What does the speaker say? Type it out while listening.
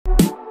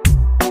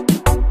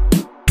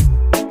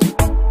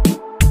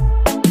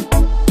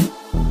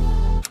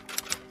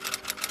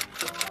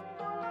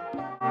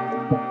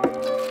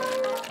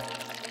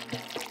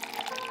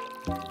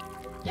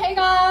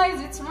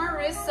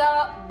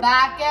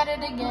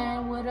it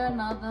again with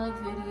another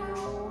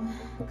video.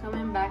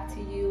 Coming back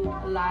to you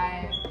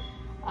live.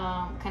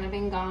 Kind of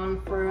been gone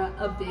for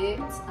a bit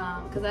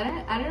because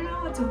I didn't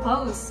know what to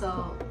post,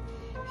 so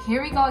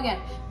here we go again.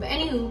 But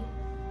anywho,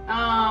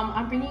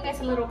 I'm bringing you guys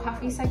a little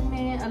coffee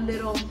segment, a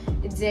little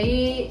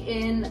day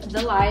in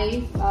the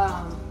life.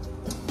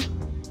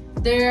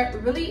 There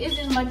really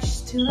isn't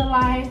much to the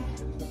life,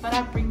 but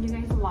I bring you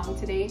guys along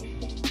today.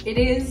 It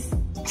is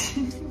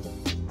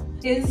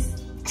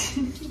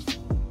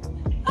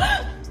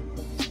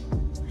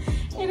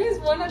it is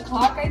 1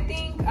 o'clock, I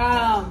think,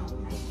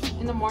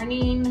 in the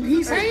morning.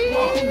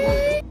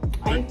 I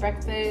ate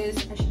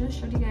breakfast. I should have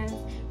showed you guys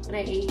what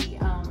I ate.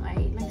 I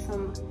ate like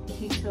some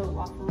keto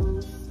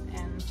waffles,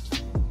 and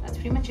that's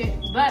pretty much it.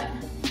 But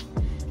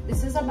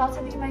this is about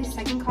to be my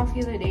second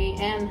coffee of the day,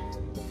 and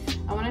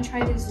I want to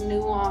try this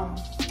new oh,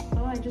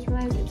 I just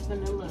realized it's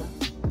vanilla.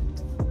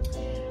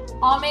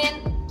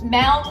 Almond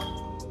milk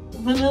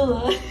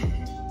vanilla.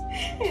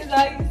 Is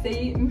how you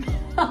say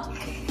milk.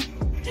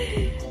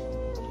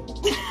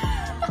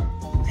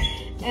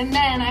 And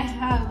then I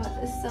have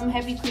some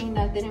heavy cream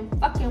that didn't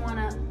fucking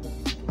wanna,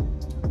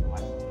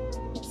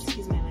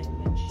 excuse my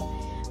language,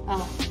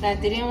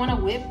 that didn't wanna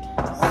whip.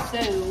 So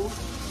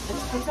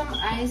let's put some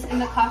ice in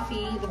the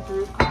coffee, the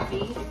brewed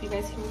coffee. If you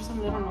guys hear some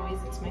little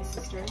noise, it's my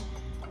sister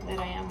that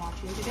I am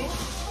watching today,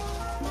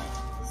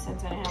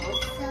 since I didn't have it.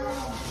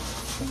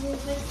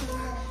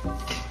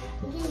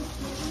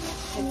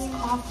 It's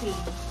coffee.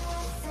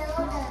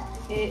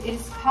 It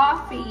is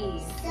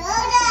coffee.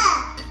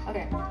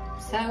 Okay,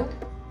 so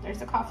there's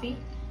the coffee,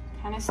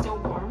 kind of still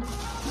warm.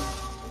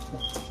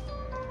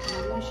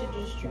 Maybe I should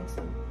just drink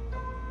some.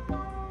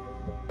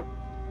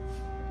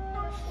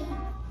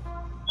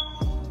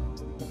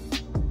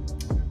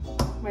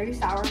 Very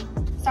sour.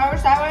 Sour,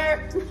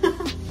 sour!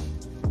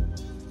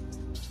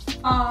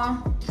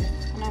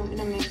 And I'm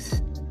gonna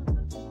mix.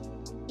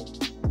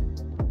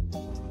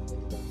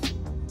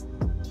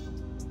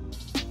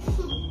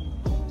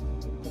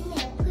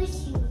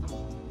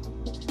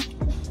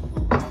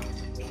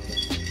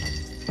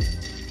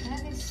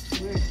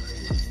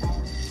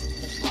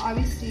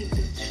 Obviously it's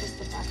just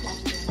the black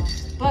coffee,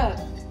 but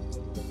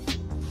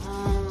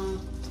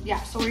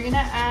yeah, so we're gonna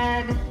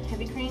add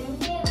heavy cream.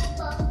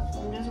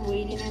 I'm just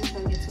waiting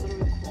until it gets a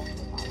little bit cold,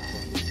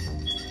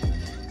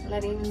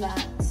 letting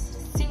that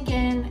sink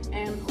in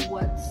and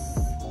whatsoever.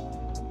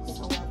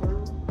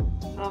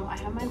 I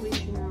have my weight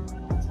trainer on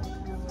right now, so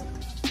I'm kind of like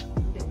a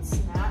bit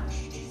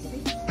snatched.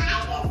 I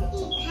just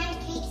eat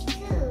pancakes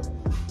too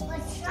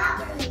with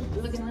strawberry.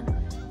 Look at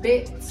that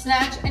bit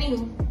snatched.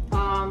 Anywho,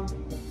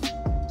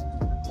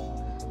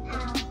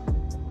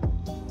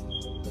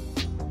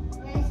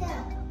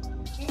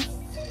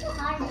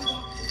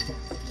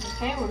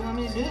 okay, what do you want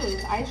me to do?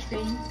 It's ice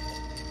cream.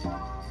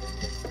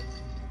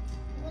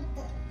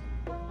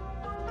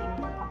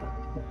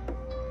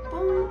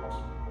 Boom.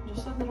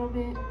 Just a little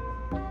bit.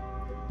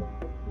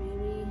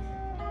 Maybe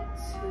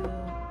to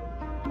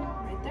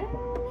right there.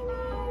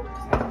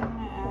 Because I'm going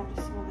to add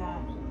some of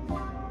that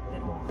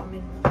little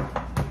almond.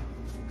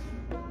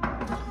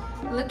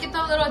 Look at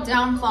the little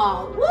downfall.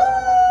 Woo!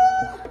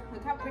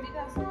 Look how pretty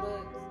that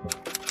looks.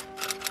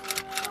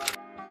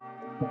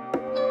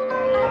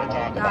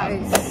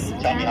 Guys,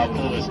 tell me how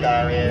cool this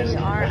car is. We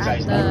are at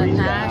the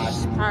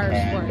Nash Power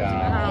Sport.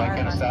 That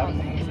kind of stuff.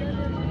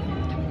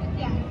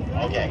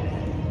 Okay.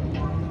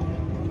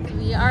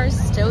 We are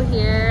still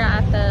here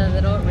at the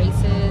little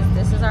races.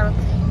 This is our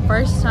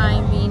first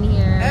time being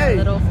here. Hey. A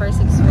little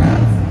first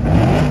experience.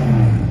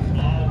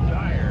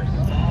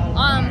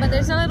 But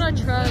there's a little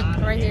truck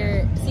right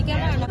here. Si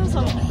quema o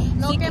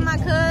no quema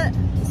cut.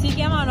 Si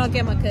quema o no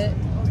quema cut.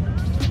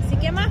 Si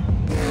quema.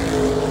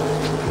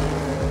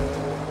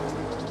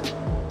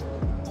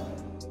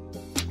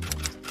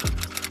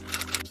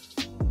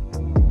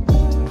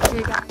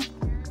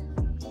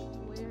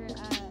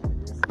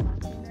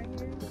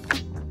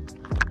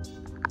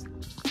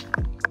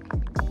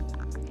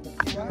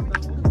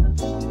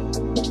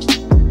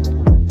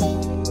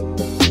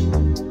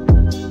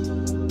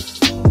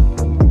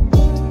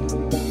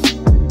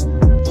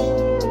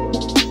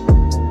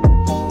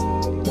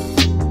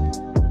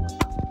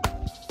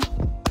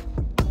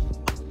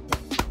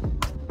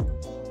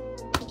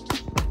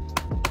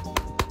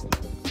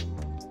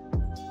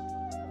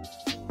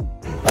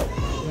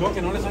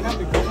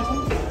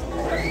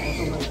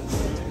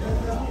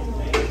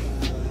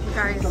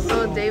 Guys,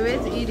 so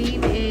David's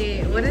eating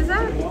a, what is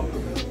that?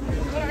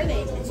 What are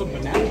they? It's a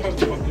banana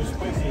pepper, but they're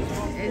spicy.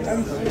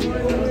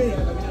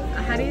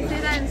 How do you say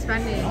that in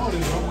Spanish? Oh,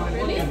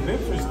 really?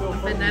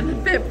 Banana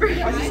pepper.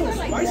 Why is it so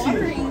spicy?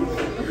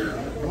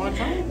 You want to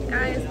try it?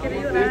 Guys, quiero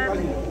llorar.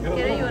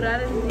 Quiero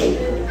llorar.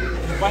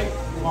 Bite.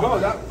 Bro,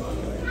 that.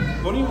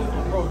 Don't even,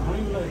 bro, don't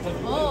even let it touch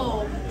you.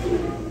 Oh,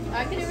 I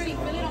can already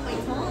feel it on my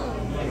tongue.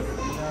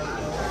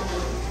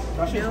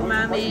 No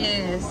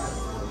mames.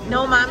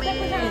 No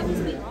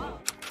mames.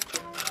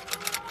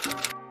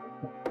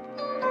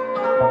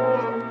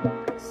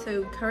 So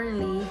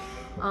currently,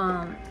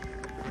 I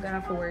got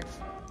off of work.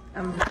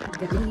 I'm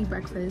getting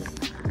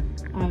breakfast.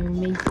 I'm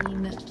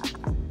making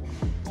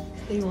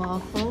a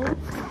waffle.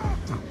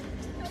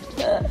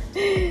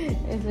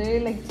 It's literally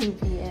like 2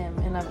 p.m.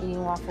 and I'm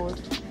eating waffles.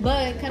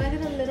 But kind of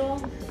did a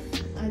little,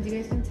 as you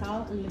guys can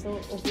tell, a little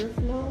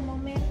overflow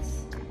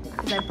moments.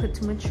 Because I put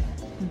too much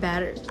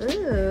batter.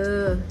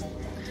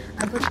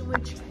 I put too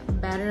much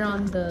batter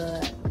on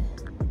the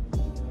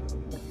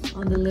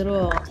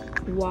little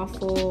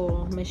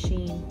waffle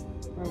machine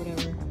or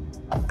whatever.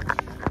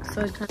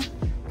 So it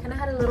kind of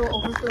had a little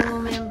overflow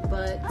moment,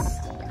 but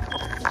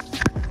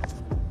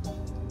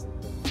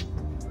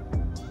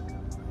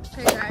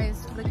okay guys,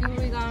 look at what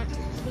we got.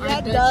 We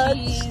got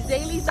Dutch,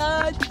 daily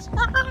Dutch.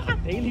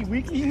 Daily,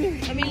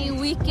 weekly? I mean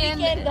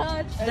weekend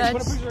Dutch. Hey,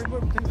 put a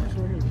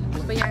picture right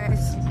here. But yeah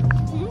guys,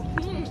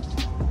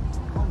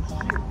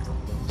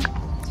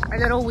 our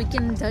little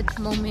weekend Dutch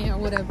moment or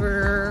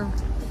whatever.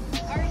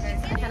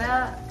 I kind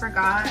of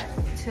forgot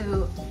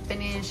to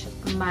finish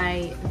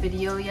my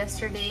video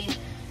yesterday,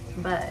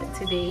 but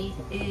today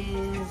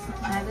is,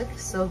 I look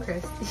so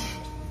crusty.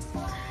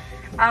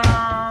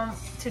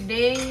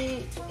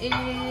 Today is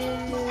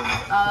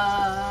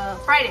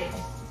Friday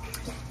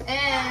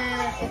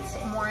and it's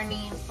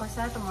morning. Well, it's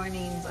not the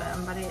morning, but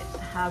I'm about to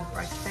have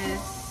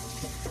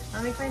breakfast.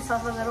 I'll make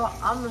myself a little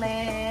omelet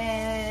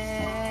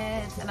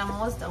and I'm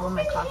almost done with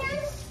my coffee.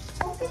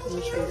 Let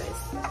me show you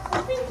guys.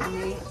 Let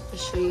me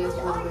show you guys a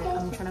little bit.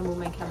 I'm trying to move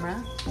my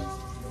camera.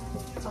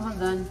 It's almost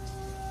done.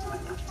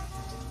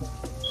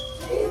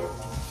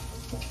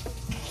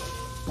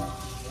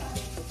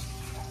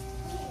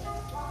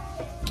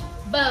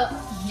 But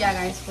yeah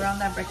guys, we're on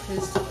that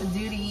breakfast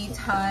duty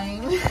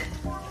time.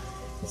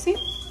 See?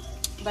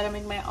 Better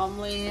make my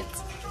omelet.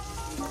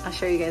 I'll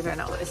show you guys right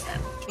now what it's done.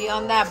 Be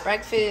on that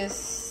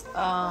breakfast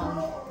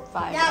vibe.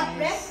 That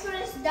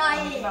breakfast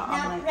diet.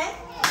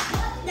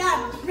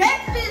 That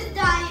breakfast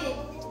diet.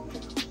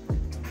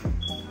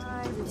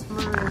 Hi, it's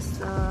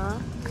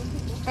Marissa.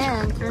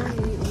 And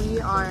currently we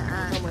are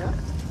at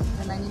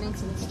the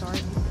 99-cent store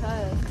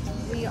because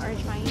we are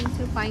trying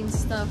to find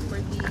stuff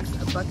for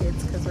these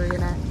buckets because we're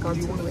gonna go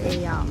to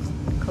a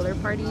color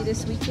party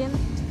this weekend.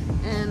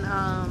 And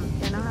I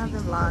don't have the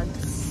vlog,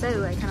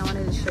 so I kind of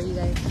wanted to show you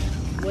guys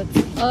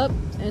what's up.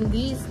 And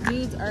these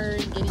dudes are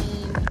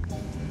getting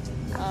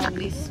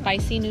these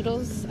spicy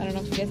noodles. I don't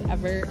know if you guys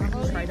ever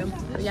tried them,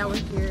 but yeah, we're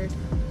here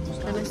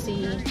gonna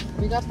see.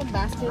 We got the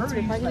baskets.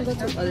 We're probably gonna go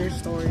to other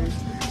stores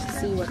to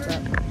see what's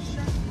up,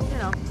 you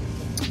know.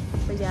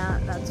 But yeah,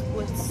 that's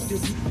what's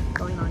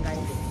going on, guys.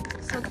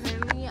 So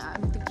currently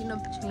I'm thinking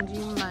of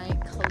changing my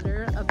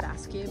color of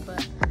basket,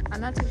 but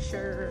I'm not too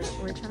sure.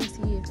 We're trying to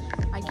see if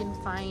I can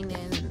find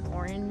an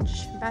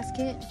orange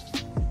basket.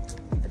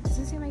 It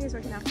doesn't seem like it's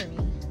working out for me.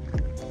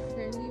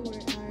 Currently we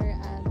are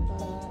at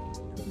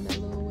the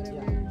Mellow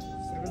whatever.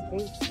 7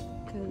 points.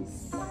 Cause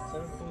 7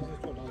 points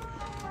is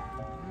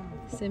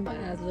 $12. Simba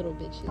has little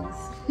bitches.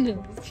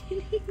 No.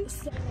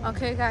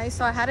 Okay guys,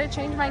 so I had to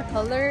change my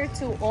color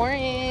to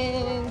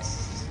orange.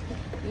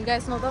 You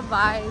guys know the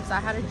vibes. I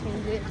had to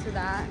change it to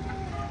that.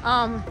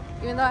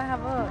 Even though I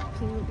have a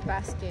pink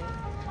basket.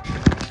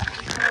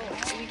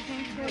 So we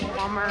came to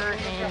Walmart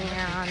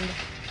and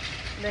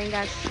then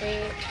got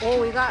shade. Oh,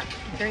 we got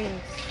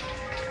drinks,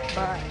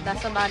 but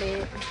that's about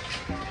it.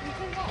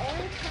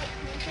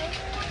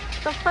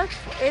 The fuck?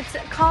 It's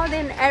called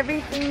an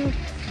everything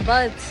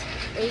but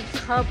a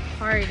cup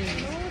party.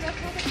 Oh, that's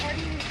how the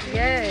party is.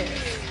 Yes.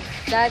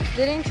 That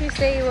didn't you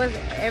say it was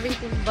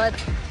everything but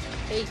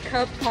a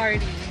cup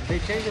party? They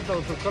changed it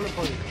though to color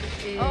party.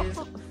 It is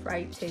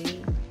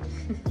Friday.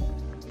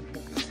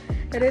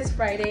 It is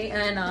Friday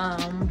and I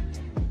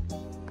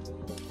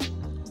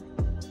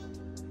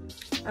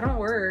don't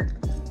work,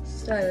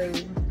 so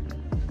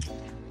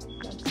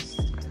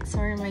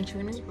sorry, my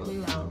train is really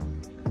loud.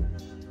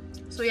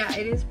 So yeah,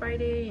 it is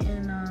Friday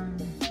and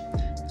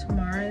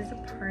tomorrow is a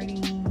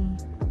party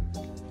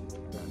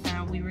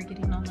that we were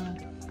getting all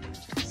the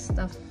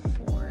stuff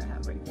for. I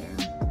have right there.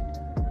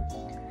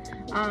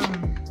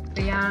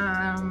 But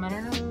yeah, I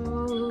don't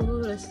know.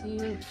 Let's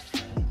see.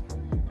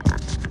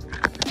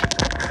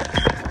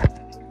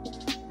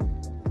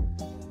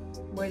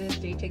 Where this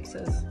day takes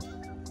us.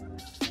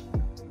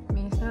 I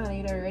mean, it's not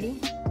late already.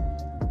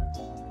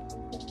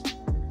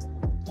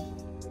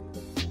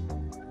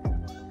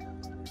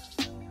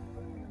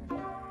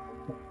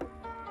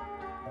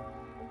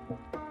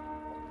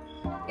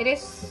 It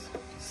is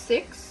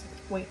 6.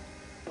 Wait.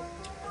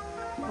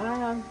 I don't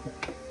know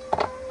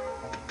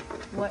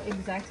what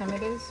exact time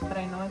it is, but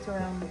I know it's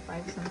around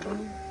 5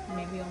 something.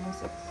 Maybe almost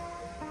 6.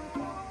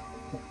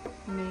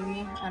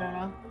 Maybe. I don't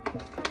know.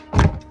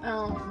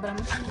 But I'm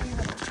thinking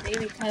today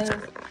because,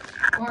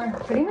 or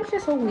pretty much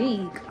this whole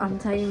week, I'm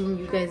tagging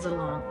you guys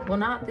along. Well,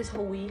 not this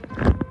whole week,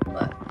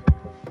 but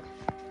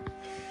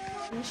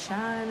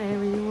sunshine,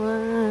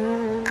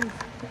 everyone.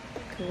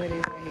 Okay, what is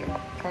it right here?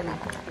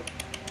 Pineapple.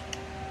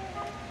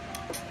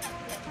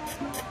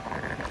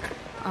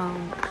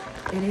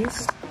 It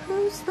is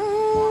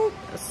Tuesday,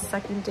 the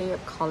second day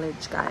of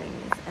college, guys,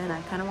 and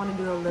I kind of want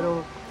to do a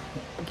little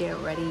get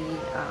ready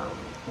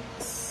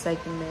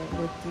segment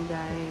with you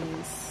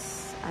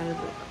guys. I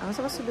was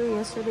supposed to do it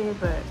yesterday,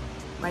 but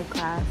my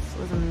class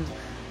was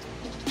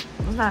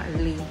not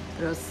early.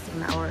 It was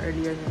an hour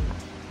earlier than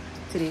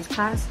today's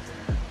class.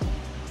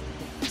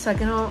 So I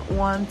kind of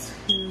want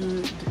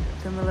to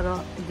film a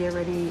little get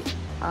ready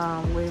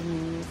with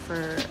me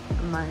for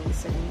my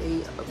second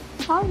day of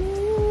college.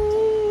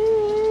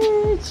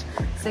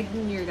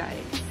 Second year,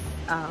 guys.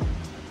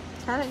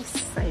 Kind of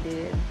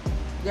excited.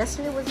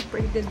 Yesterday was a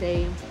pretty good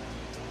day,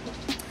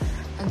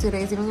 and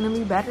today's even gonna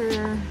be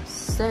better.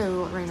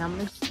 So right now I'm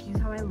gonna use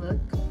how I look.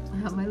 I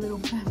have my little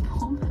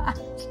pimple match.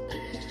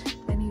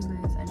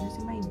 Anyways, I just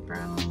did my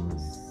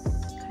brows,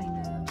 kind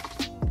of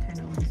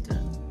almost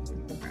done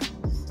with the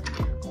brows.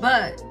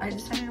 But I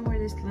decided to wear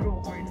this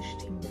little orange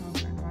tank top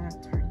I bought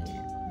at Target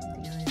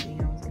the other day.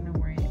 I was gonna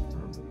wear it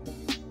for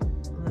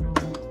a little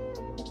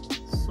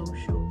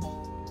social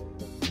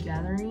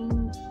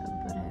gathering,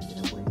 but I ended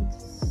up wearing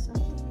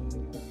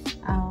something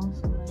else.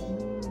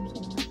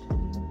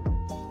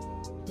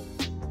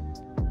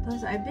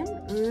 Plus, I've been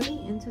really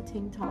into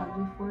tank top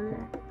before.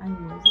 I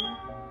wasn't.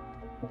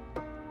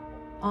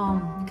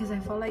 Because I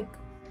felt like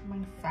my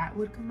fat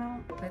would come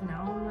out, but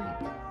now I'm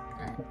like,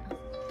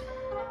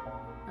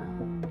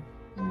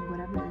 like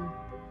whatever,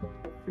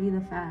 free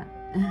the fat.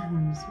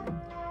 I'm just kidding.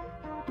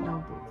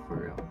 No, but for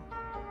real.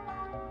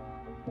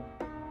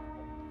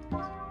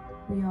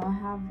 We all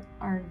have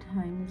our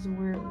times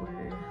where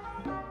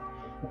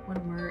when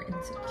we're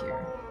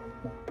insecure.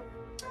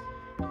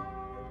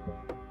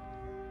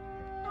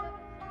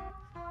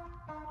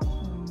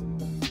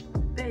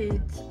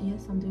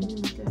 Yes, I'm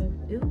doing makeup.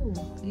 Ew,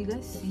 you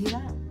guys see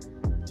that?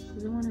 I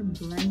don't want to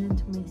blend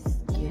into my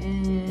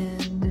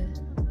skin.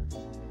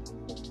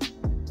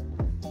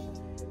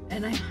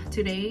 And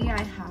today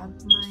I have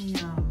my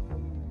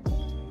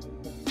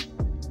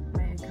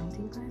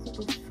accounting class,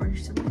 but for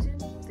some reason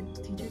the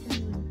teacher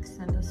didn't like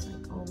send us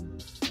like, oh,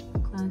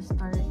 class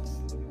starts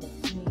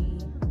today.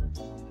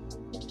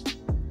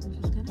 It's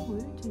just kind of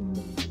weird to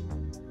me.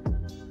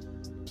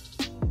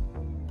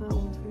 But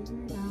we'll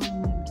figure it out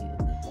when we get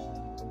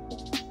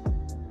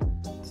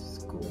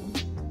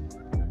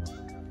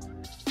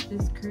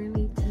it's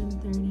currently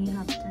 10:30,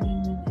 have 30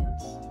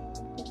 minutes,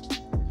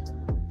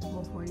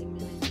 well 40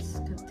 minutes,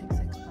 because it takes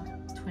like about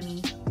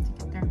 20 to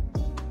get there.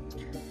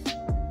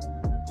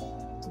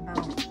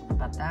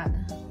 About that.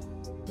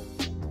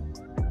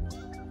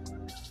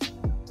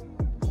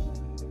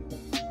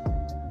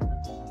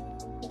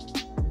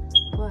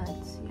 But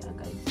yeah,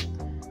 guys,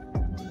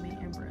 I'm doing my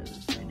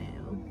eyebrows right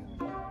now.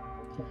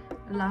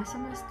 Last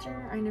semester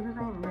I never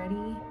got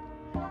ready,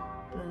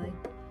 but like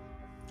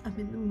I'm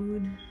in the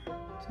mood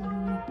to be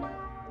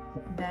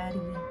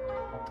baddie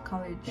to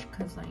college,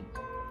 because like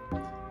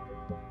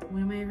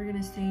when am I ever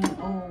gonna stay?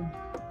 Oh,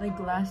 like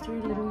last year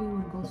literally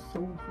would go so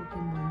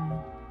fucking early,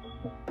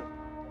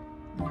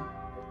 like,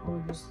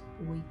 or just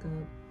wake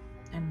up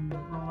and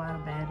roll out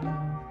of bed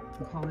and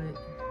call it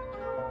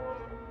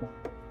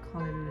a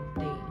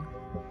day.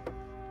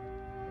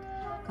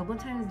 A couple of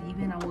times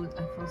even I feel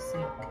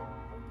sick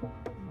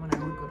when I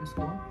would go to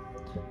school,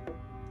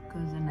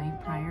 because the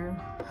night prior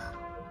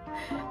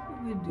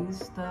we would do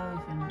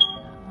stuff and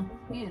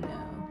you know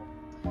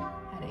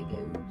how it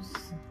goes.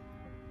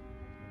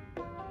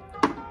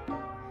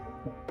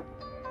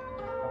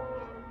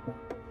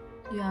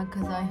 Yeah,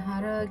 because I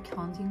had a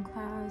accounting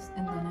class,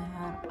 and then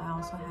I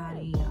also had a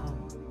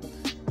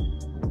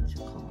what's it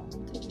called?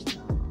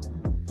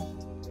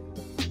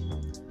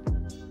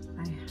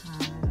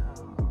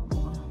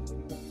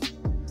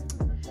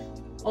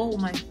 Oh,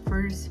 my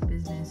first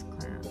business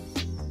class.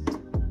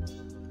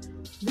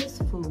 This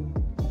fool.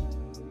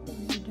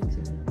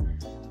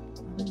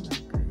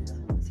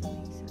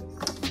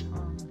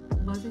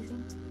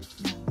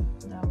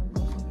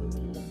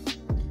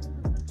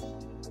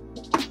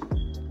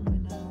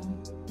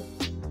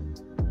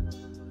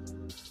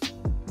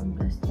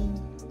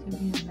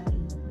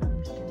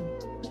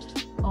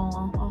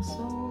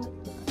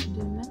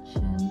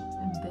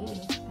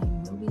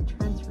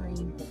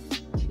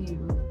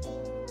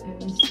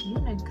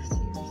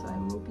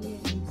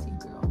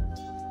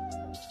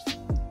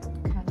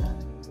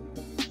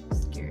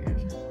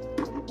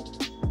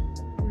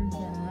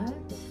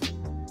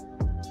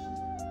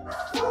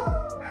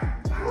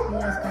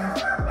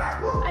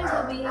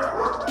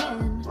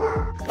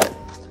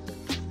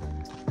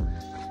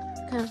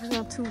 Kind of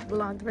forgot to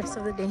vlog the rest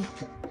of the day,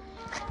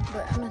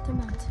 but I'm at the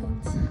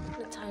mountains.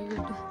 I'm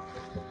tired,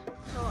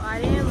 so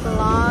I didn't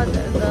vlog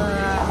the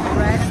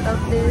rest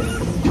of this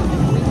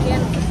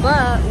weekend.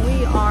 But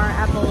we are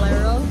at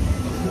Bolero.